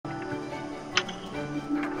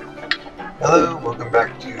Hello, welcome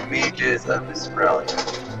back to Mages of mystralia.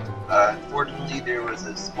 Unfortunately, there was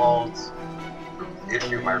a small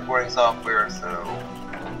issue with my recording software, so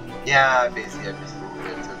yeah, basically I just moved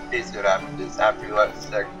it. So basically what happened is after we left the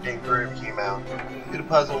second room, came out, did a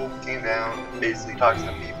puzzle, came down, basically talked to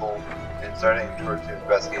some people, and started heading towards to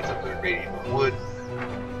investigate some of the radiant wood,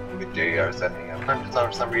 which they are sending apprentices on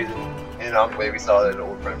for some reason, and on the way we saw that an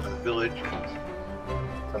old friend from the village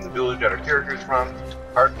that our characters from.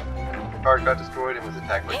 Card got destroyed and was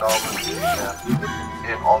attacked by goblins,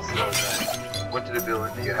 and also went to the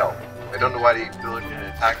village to get help. I don't know why the village didn't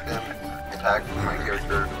attack them, attacked my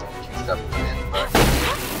character when she stepped in, but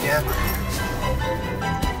yeah.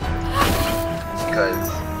 Because,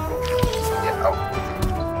 yeah,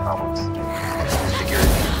 almost figured,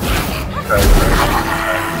 because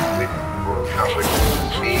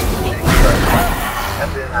me, that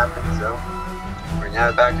didn't happen, so we're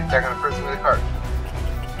now back to attack on a person with a card.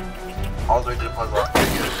 All the way to the puzzle, I have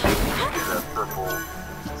to get the purple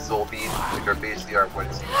soul beads, which are basically what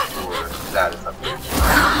it's used for status upgrades.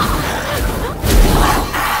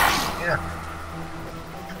 Yeah.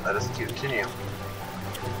 Let us continue.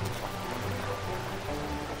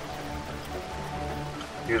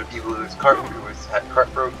 Here are the people whose cart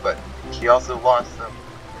broke, but she also lost some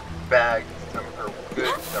bags, some of her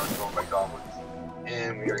goods that were stolen by goblins.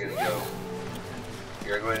 And we are going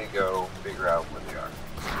to go figure out what they are.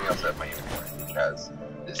 We also have my inventory, which has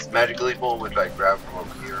this magic label, which I grabbed from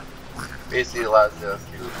over here. Basically allows us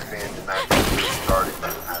to expand the magic we started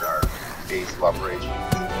at our base of operations.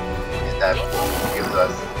 And that gives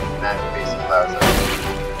us, and that basically allows us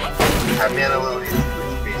to have mana lilies,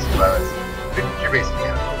 which basically allows us, your basic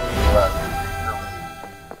mana lilies, allows us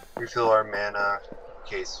to refill our mana in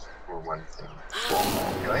case for one thing.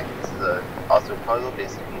 Anyway, this is also a puzzle,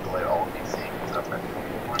 basically you need to light all of these things up at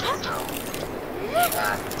one, so.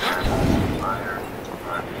 Fire,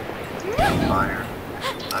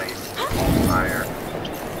 ice, fire,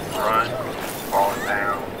 run, falling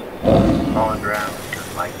down, because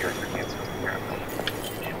my character can't swim apparently.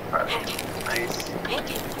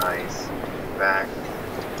 Ice, back,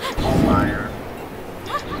 fire,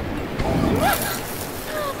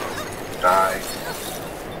 die.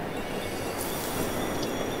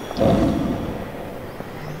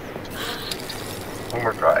 One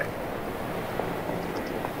more try.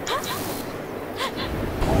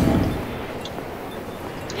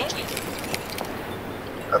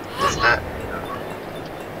 It's not.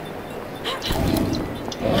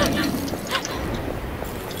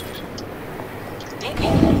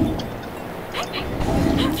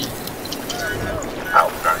 Ow,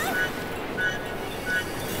 darn.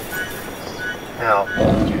 Now,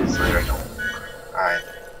 do this later, I don't. Alright,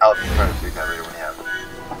 I'll be trying to figure that later when we have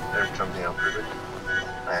something else for it.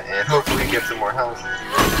 And hopefully get some more health.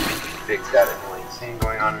 Fix that annoying thing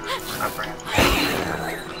going on in this conference.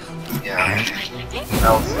 Yeah.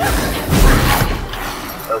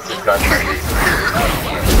 Else has got my base.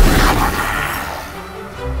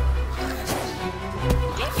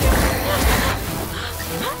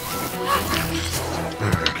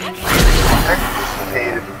 Actually, pay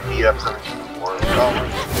to beat up some more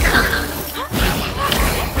goblins.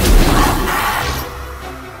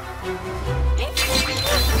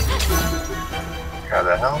 Grab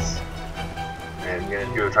that house. And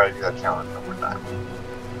I'm gonna try to do that challenge one more time.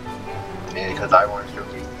 And because I want to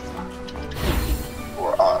showcase this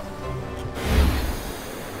or off.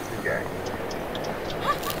 Okay.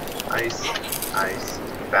 Ice,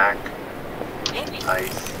 back,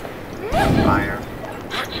 ice, fire.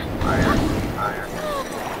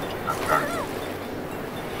 I'm sorry.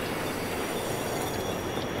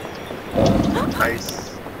 Ice,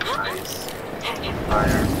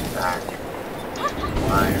 fire, back,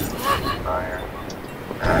 fire,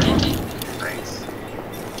 back, ice.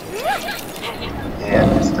 And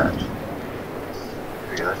dispatch.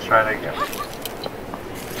 Okay, let's try it again.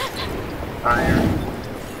 Fire,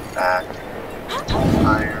 back,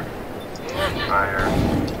 fire.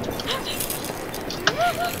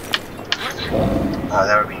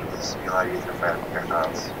 That would be a lot easier if I had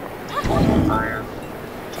projectiles. Fire.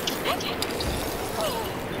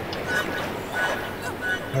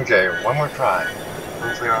 Okay, one more try.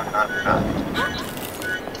 Hopefully I'm not done.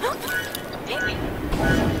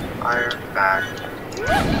 Fire, back,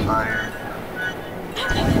 fire.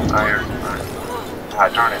 Ah,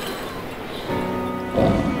 darn it.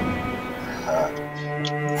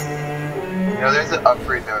 You know, there's an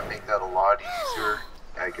upgrade that would make that a lot easier,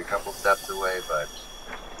 like a couple steps away, but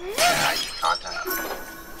yeah, I need content.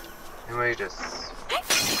 Anyway, just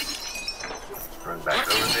run back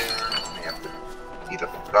over there. We have to Eat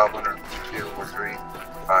up a goblin or 2 or 3,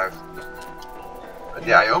 5. But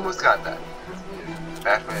yeah, I almost got that.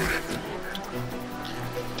 Back when I did.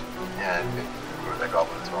 And where that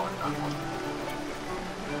goblin is well and done.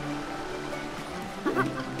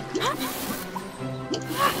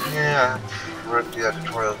 Yeah, we're at the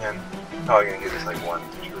tutorial again. Probably gonna give this like 1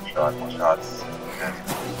 to 2 shots. And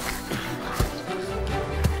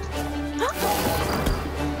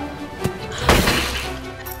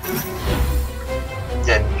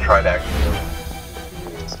then try to actually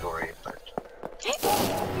do the story. But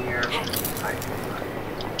here, nice.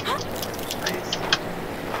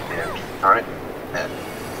 And alright, and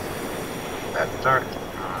that's start.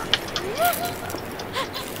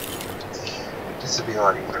 This would be a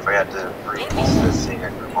lot easier if I had to bring this thing I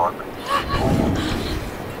could unlock.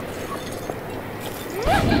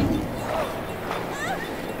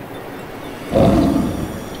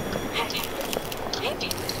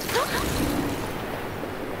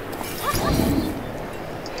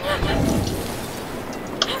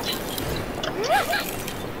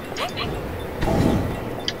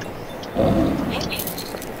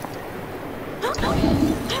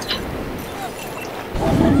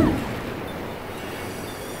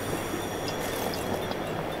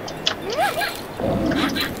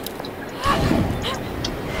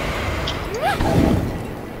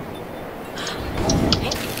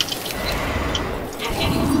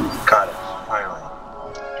 Got it, finally.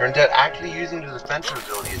 Turns out actually using the defensive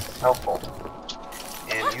ability is helpful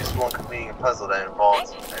and useful in completing a puzzle that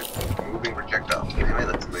involves moving projectiles. Anyway,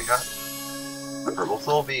 let's see what we got. A purple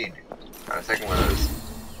soul bead. Got a second one of those.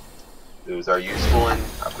 Those are useful in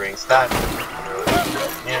upgrading stats.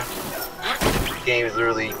 Yeah. The game is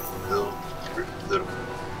literally little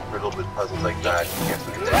bit puzzles like that. You can't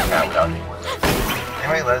swing that cat without any one of those.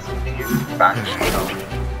 Anyway, let's continue back to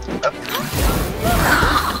the up.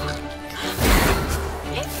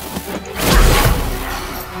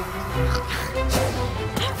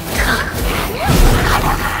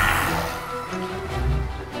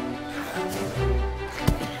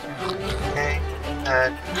 Okay,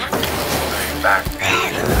 and back.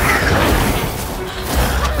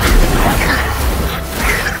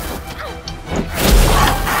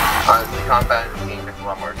 Honestly, combat in this game gets a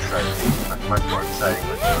lot more exciting. Much more exciting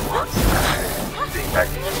with the unlocks. Being back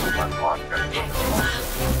to unlock everything.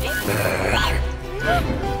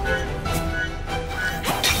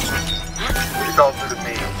 Which is also the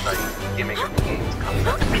main gimmick of the games coming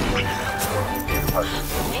up. Game puzzles.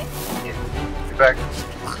 Yeah. Get back.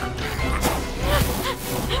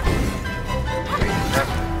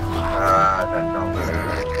 That don't work.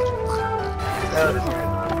 Oh, this is good.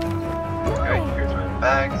 Alright, here's my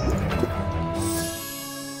bags.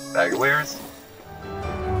 Bag of wares.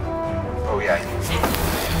 Oh yeah.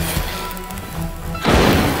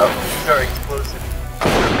 Oh, these are explosive.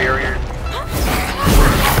 They're barrier.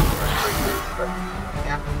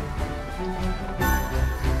 Yeah.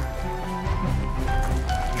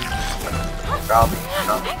 Goblin.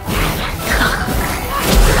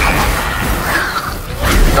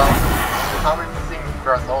 Common thing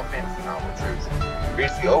across all fantasy novels. There's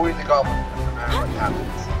basically always a goblin, no matter what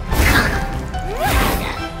happens.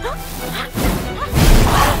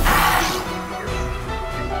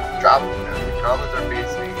 Goblins are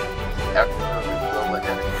basically absolutely global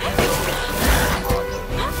identity.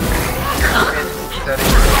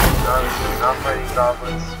 Not fighting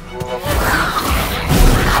goblins, rule of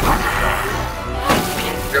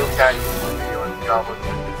real tactics video on goblins is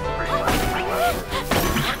pretty much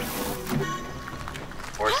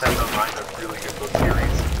or send online a really good book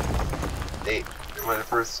series. One of the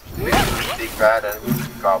first big bad enemies,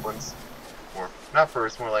 goblins. Or not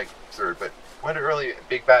first, more like third, but one of the early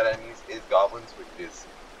big bad enemies is goblins, which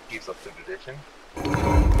keeps up the tradition.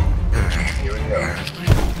 Here we go.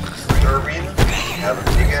 In our arena, we have a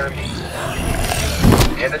big enemy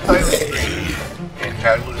and a title screen, and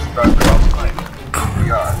casual destructor off behind it. Here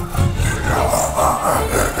we are.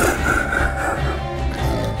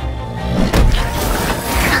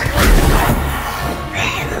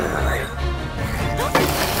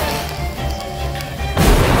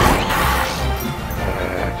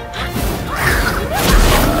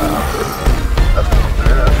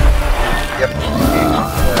 Yep.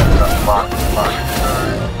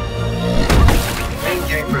 Main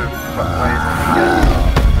game for players to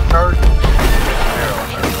get charged.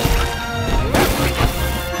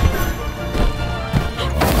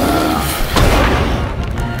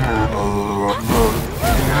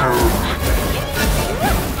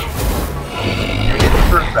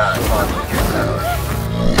 First battle,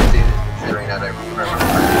 considering that I remember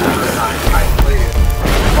the time I played it.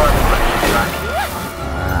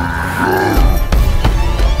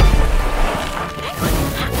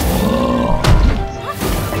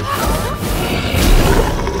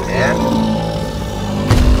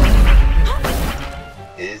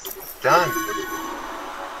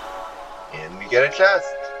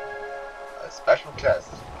 chest! A special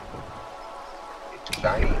chest. It's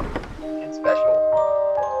shiny and special.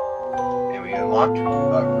 And we unlocked a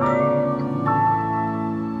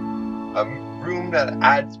room that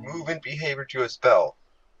adds movement behavior to a spell.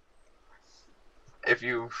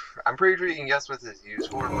 I'm pretty sure you can guess what this is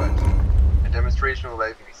used for, but a demonstration will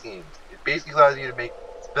likely be seen. It basically allows you to make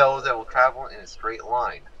spells that will travel in a straight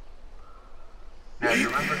line. Now,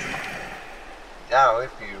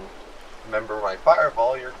 if you remember my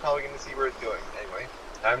fireball, you're probably going to see where it's going. Anyway,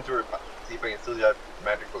 time to see if I can still do that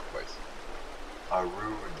magic book voice. A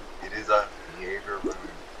rune. It is a behavior rune.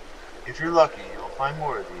 If you're lucky, you'll find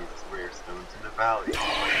more of these rare stones in the valley.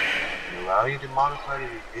 They allow you to modify the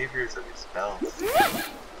behaviors of your spells.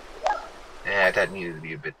 That needed to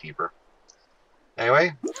be a bit deeper.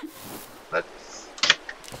 Anyway, let's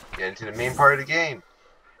get into the main part of the game.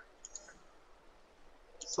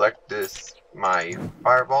 Select my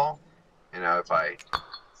fireball, and now if I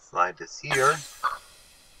slide this here,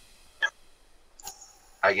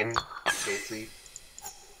 I can basically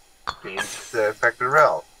change the effect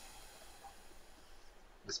of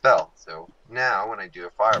the spell. So now when I do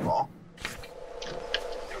a fireball,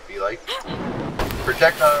 it'll be like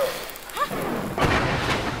projectile.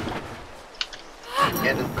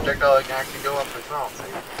 And this projectile can actually go up as well.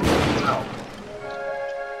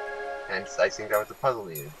 And I think that was the puzzle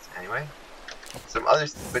needed. Anyway,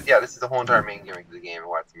 but yeah, this is the whole entire main gimmick of the game and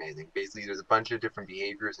what's amazing. Basically, there's a bunch of different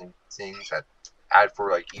behaviors and things that add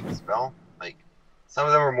for like each spell. Like some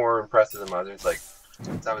of them are more impressive than others. Like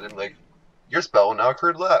some of them, like your spell will now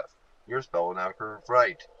occur left. Your spell will now occur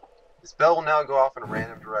right. The spell will now go off in a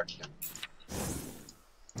random direction.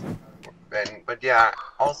 But yeah,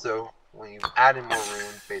 also when you add in more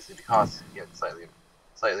runes, basically the costs get slightly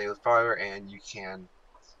farther, and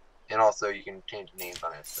also you can change the names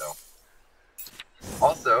on it. So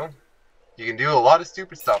also you can do a lot of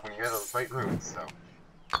stupid stuff when you have those right runes. So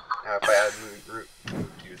now if I add move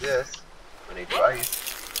to this, when I do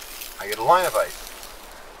ice, I get a line of ice,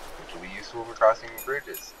 which will be useful for crossing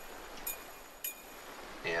bridges.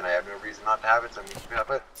 And I have no reason not to have it, so I'm going to keep it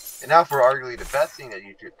up. And now for arguably the best thing that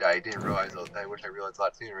I didn't realize, I wish I realized a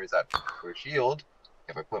lot sooner, is that for a shield,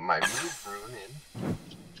 if I put my move rune in.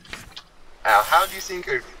 Now, how do you think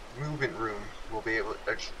a movement rune will be able to,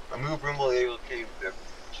 a move rune will be able to change the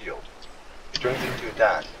shield? It turns into a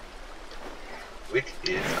dash, which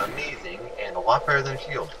is amazing and a lot better than a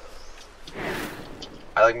shield.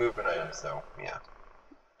 I like movement items, so yeah.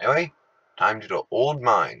 Anyway, time to the old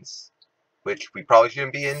mines, which we probably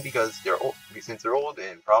shouldn't be in because since they're old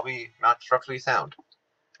and probably not structurally sound.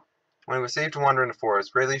 When it was safe to wander in the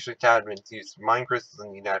forest, Rayleigh Cadmans used mine crystals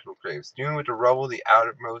in the natural graves. Strewn with the rubble, the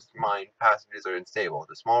outermost mine passages are unstable.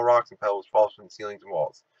 The small rocks and pebbles fall from the ceilings and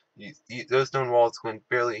walls. Those stone walls squint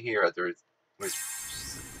barely here as there was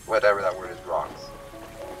whatever that word is, rocks.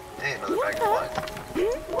 Hey, another bag of flies.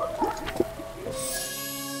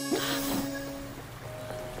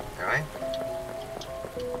 Alright.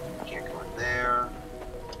 Can't go in there.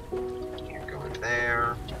 Can't go in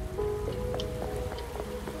there.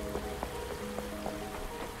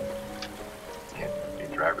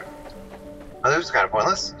 Driver. Oh, this was kind of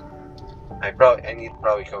pointless. I need to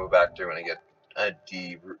probably come back there when I get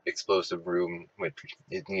the explosive room, which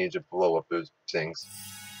is needed to blow up those things.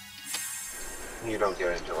 You don't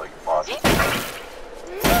get into like a boss. I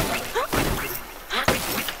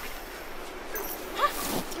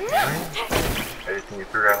just need to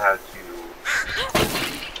figure out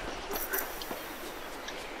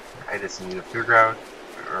how to.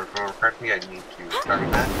 Or if I'm correct me, I need to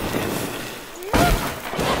target that.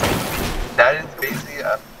 That is basically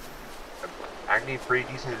actually a pretty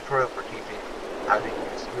decent tutorial for teaching how to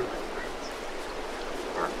use movement runes.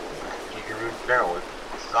 Or teaching runes in general. This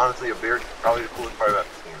is honestly probably the coolest part about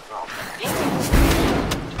this game as well.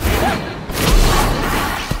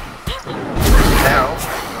 Now,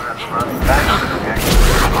 I'm going to have to run back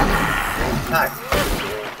and attack.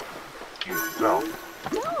 Use as well.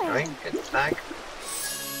 Alright, get the snack.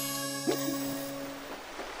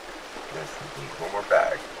 Just need one more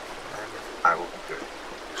bag. I will be good.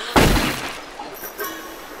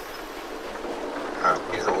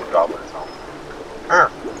 He's a little goblin as well.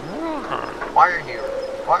 Why are you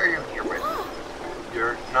here with me?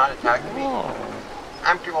 You're not attacking me?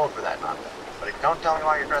 I'm too old for that nonsense. But if you don't tell me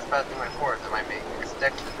why you're trespassing my forest, I might make you a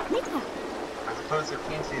stick. I'm supposed to have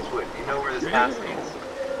cleaned these wood. Do you know where this path leads?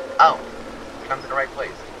 Oh, you come to the right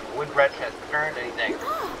place. The wood wretch has returned and he's angry.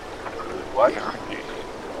 What?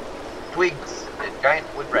 Twigs. The giant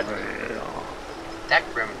wood wretch. That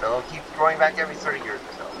grim fellow keeps growing back every 30 years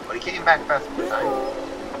or so, but he came back fast this time.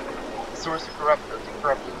 The source of corruption,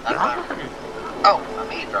 that's not true. Oh,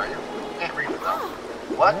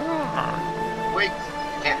 What? Wait,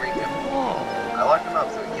 you can't reach him. I locked him up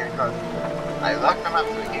so he can't cause my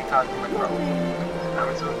trouble. How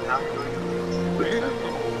am I going to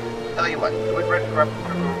lose? Tell you what, it would corrupt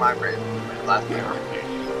my brain. Last year.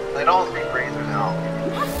 They'd all be razors and all.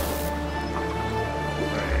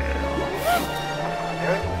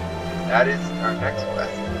 Anyway, that is our next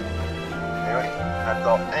quest. Anyway, that's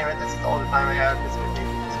all. Anyway, this is all the time I have. This was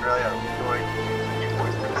mystralia. I hope you enjoyed your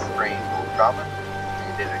voice for this strange old goblin.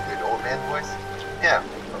 You did a good old man voice. Yeah,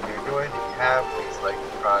 hope you enjoyed. If you have, please like,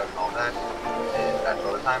 subscribe, and all that. And that's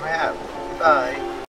all the time I have. Bye.